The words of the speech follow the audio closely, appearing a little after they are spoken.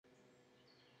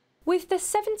With the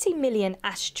 70 million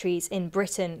ash trees in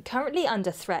Britain currently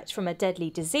under threat from a deadly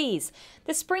disease,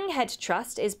 the Springhead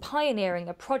Trust is pioneering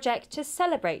a project to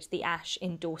celebrate the ash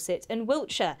in Dorset and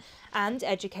Wiltshire and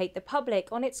educate the public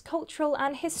on its cultural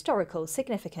and historical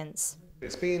significance.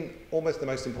 It's been almost the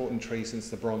most important tree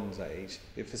since the Bronze Age.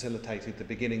 It facilitated the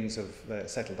beginnings of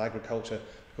settled agriculture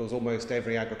because almost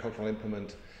every agricultural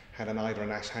implement had either an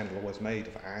ash handle or was made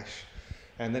of ash.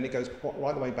 And then it goes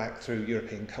right the way back through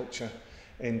European culture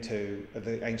into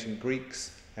the ancient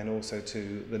Greeks and also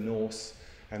to the Norse,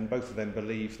 and both of them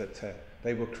believe that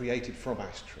they were created from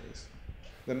ash trees.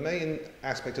 The main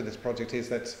aspect of this project is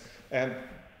that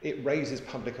it raises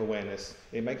public awareness.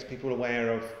 It makes people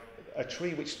aware of a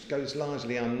tree which goes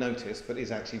largely unnoticed but is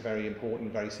actually very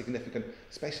important, very significant,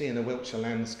 especially in a Wiltshire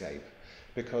landscape,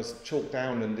 because chalk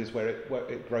downland is where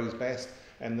it grows best,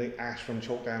 and the ash from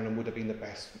chalk downland would have been the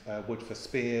best wood for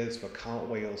spears, for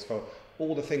cartwheels, for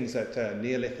all the things that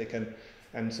Neolithic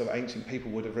and sort of ancient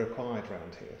people would have required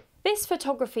around here. This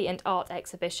photography and art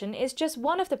exhibition is just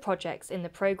one of the projects in the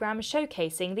programme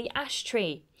showcasing the ash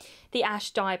tree. The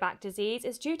ash dieback disease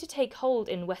is due to take hold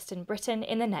in Western Britain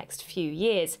in the next few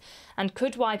years and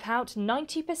could wipe out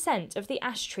 90% of the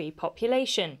ash tree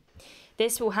population.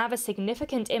 This will have a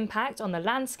significant impact on the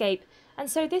landscape, and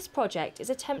so this project is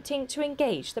attempting to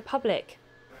engage the public.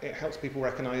 It helps people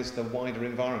recognise the wider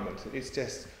environment. It's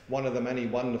just one of the many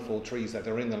wonderful trees that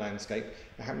are in the landscape.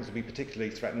 It happens to be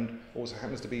particularly threatened, also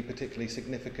happens to be particularly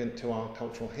significant to our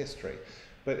cultural history.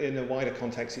 But in a wider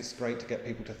context, it's great to get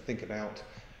people to think about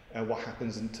what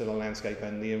happens to the landscape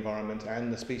and the environment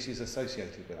and the species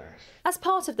associated with ash. As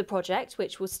part of the project,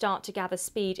 which will start to gather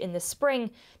speed in the spring,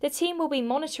 the team will be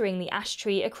monitoring the ash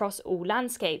tree across all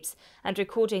landscapes and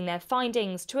recording their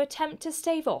findings to attempt to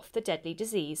stave off the deadly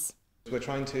disease. We're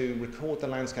trying to record the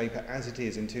landscape as it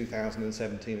is in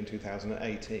 2017 and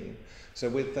 2018. So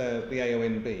with the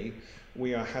AONB,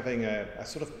 we are having a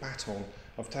sort of baton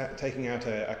of taking out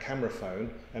a camera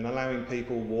phone and allowing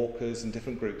people, walkers and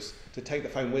different groups, to take the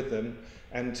phone with them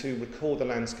and to record the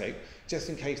landscape just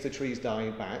in case the trees die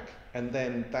back, and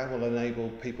then that will enable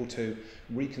people to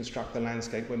reconstruct the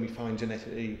landscape when we find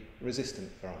genetically resistant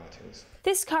varieties.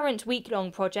 This current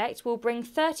week-long project will bring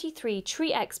 33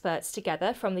 tree experts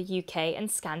together from the UK and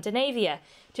Scandinavia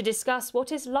to discuss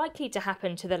what is likely to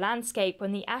happen to the landscape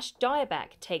when the ash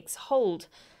dieback takes hold.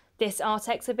 This art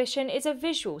exhibition is a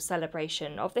visual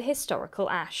celebration of the historical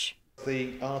ash.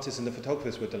 The artists and the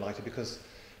photographers were delighted because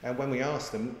when we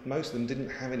asked them, most of them didn't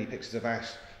have any pictures of ash.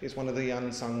 It's one of the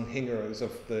unsung heroes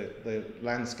of the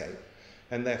landscape,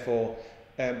 and therefore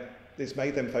it's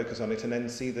made them focus on it and then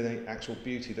see the actual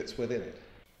beauty that's within it.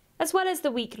 As well as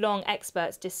the week-long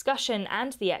experts' discussion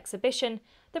and the exhibition,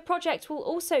 the project will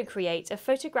also create a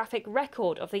photographic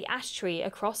record of the ash tree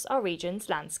across our region's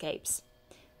landscapes.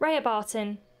 Rhea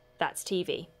Barton, That's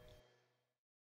TV.